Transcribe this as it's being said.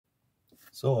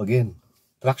So again,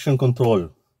 traction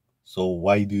control. So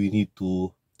why do you need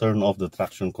to turn off the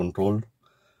traction control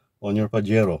on your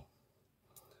Pajero?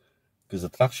 Because the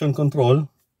traction control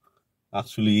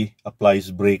actually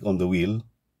applies brake on the wheel,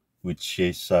 which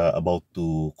is about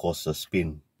to cause a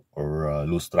spin or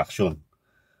lose traction.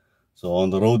 So on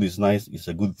the road is nice, it's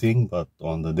a good thing, but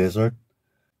on the desert,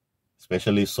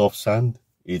 especially soft sand,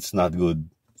 it's not good,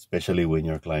 especially when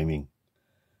you're climbing.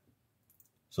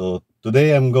 So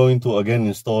today I'm going to again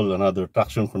install another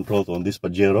traction control on this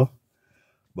Pajero,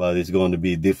 but it's going to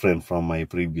be different from my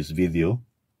previous video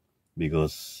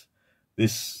because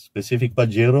this specific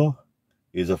Pajero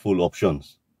is a full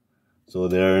options. So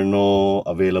there are no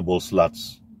available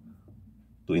slots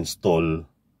to install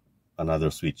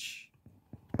another switch.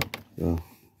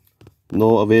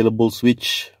 No available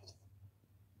switch,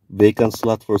 vacant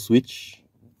slot for switch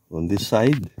on this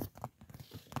side.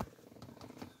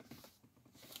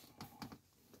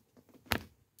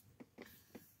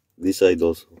 This side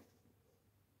also,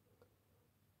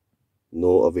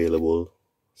 no available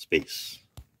space.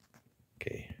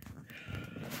 Okay.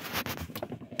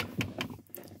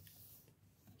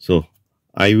 So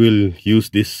I will use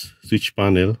this switch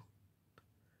panel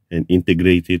and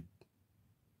integrate it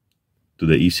to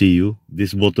the ECU.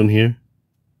 This button here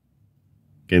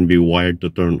can be wired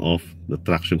to turn off the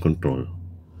traction control.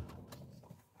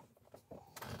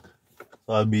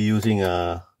 So I'll be using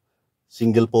a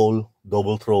single pole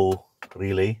double throw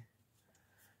relay.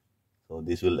 So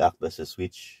this will act as a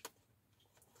switch.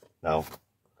 Now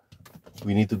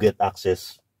we need to get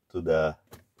access to the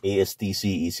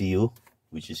ASTC ECU,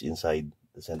 which is inside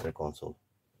the center console.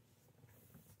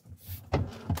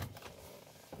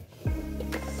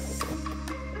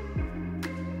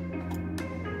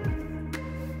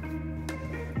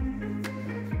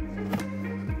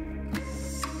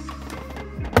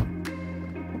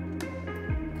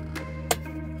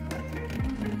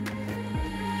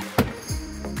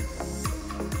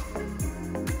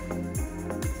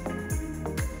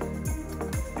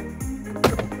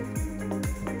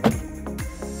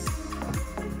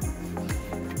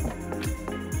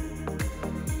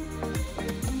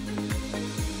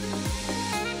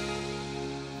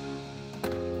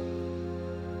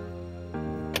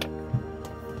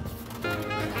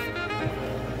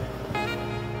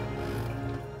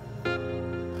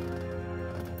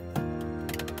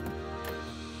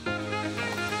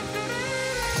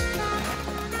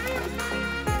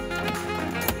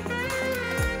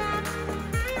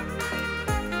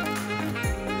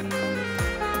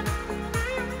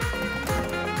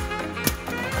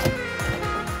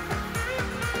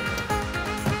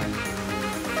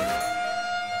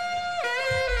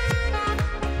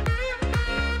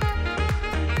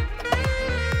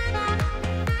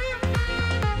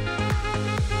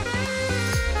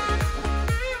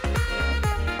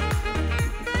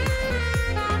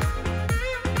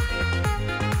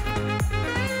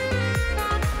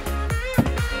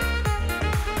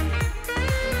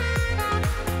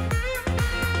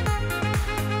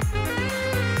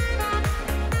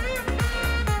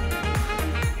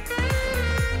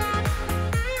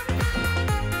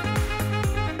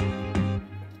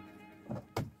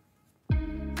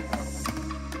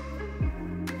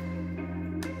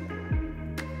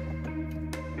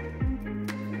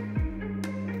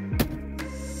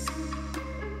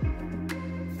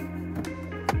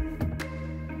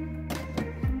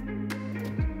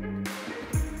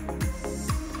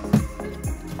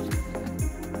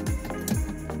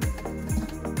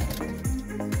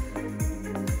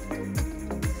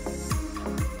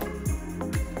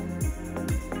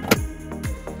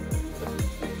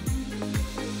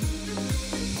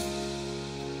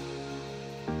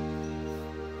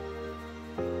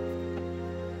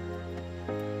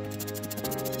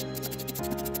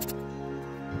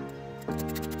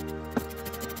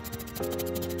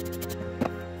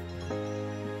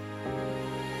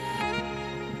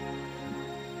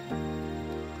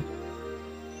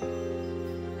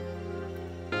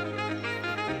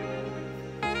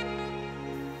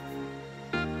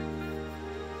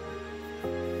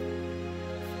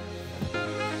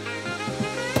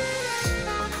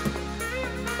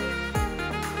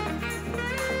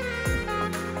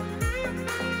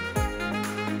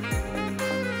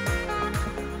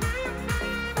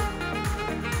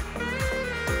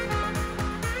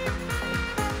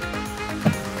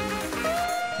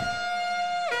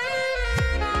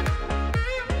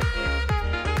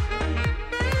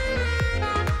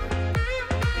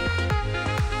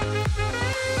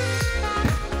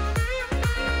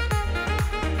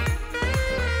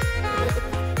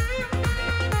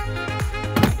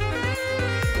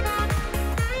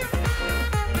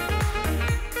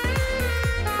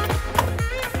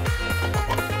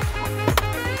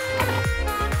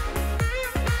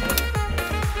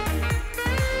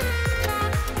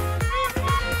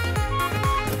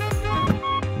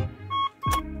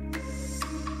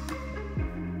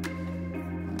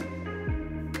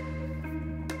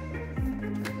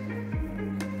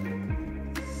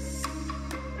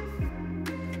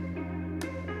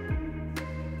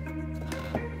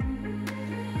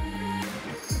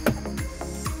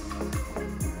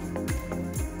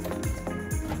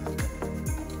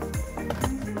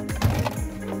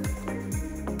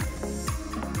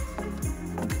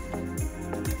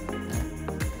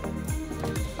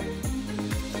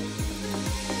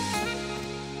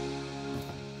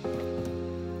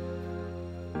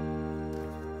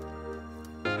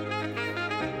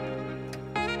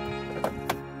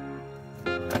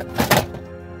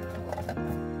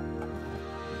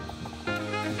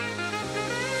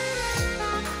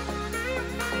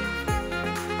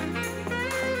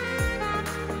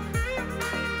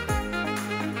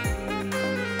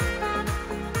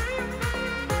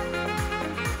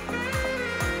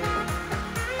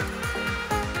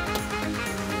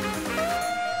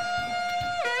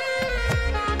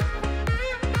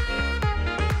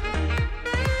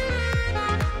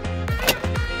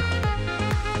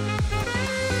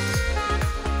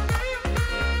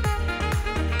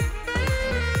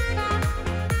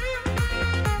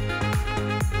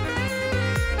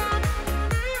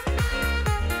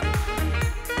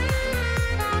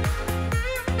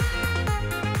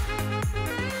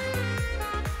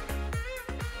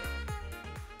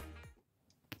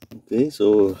 Okay,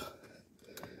 so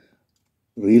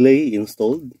relay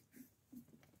installed.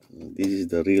 This is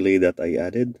the relay that I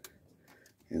added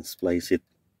and splice it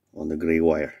on the gray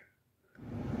wire.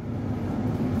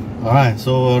 Alright,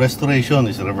 so restoration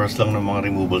is reverse lang ng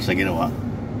mga removals na ginawa.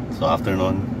 So after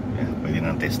nun, yeah, pwede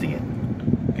nang testing it.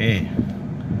 Okay,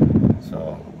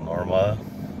 so normal,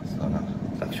 so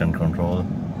traction control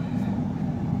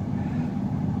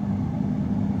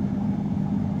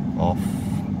off,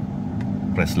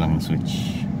 press lang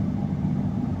switch.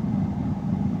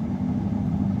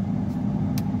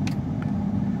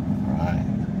 Alright,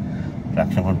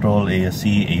 traction control, ASC,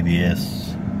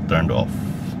 ABS turned off.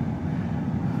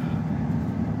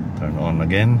 Turn on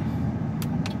again.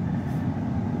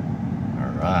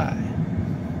 Alright.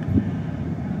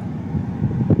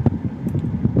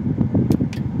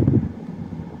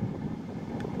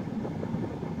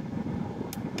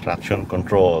 Traction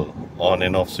control on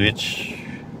and off switch.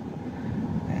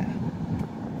 Yeah.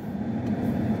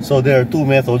 So there are two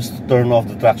methods to turn off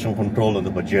the traction control on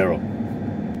the Pajero.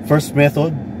 First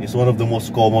method is one of the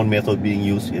most common method being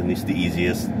used and is the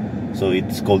easiest. So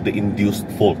it's called the induced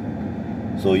fault.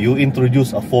 So you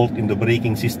introduce a fault in the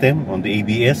braking system on the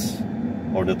ABS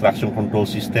or the traction control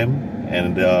system,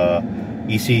 and the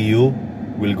ECU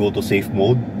will go to safe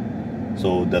mode,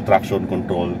 so the traction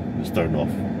control is turned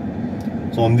off.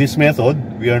 So on this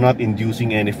method, we are not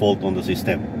inducing any fault on the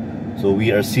system. So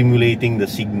we are simulating the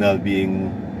signal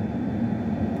being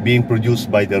produced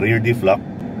by the rear diff lock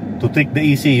to trick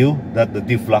the ECU that the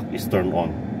diff lock is turned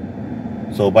on.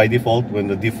 So by default, when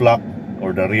the diff lock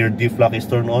or the rear diff lock is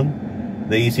turned on,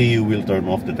 the ECU will turn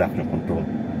off the traction control.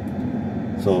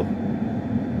 So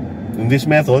in this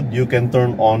method, you can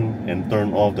turn on and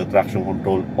turn off the traction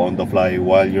control on the fly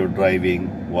while you're driving,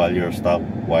 while you're stopped,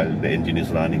 while the engine is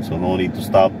running. So no need to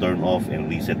stop, turn off, and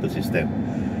reset the system.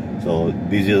 So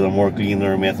this is a more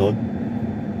cleaner method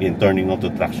in turning off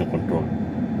the traction control,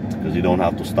 because you don't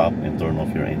have to stop and turn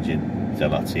off your engine. It's a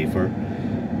lot safer.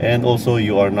 And also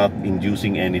you are not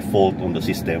inducing any fault on the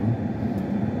system.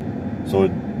 So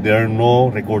there are no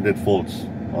recorded faults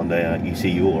on the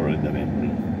ECU or in the memory.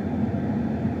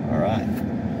 Alright.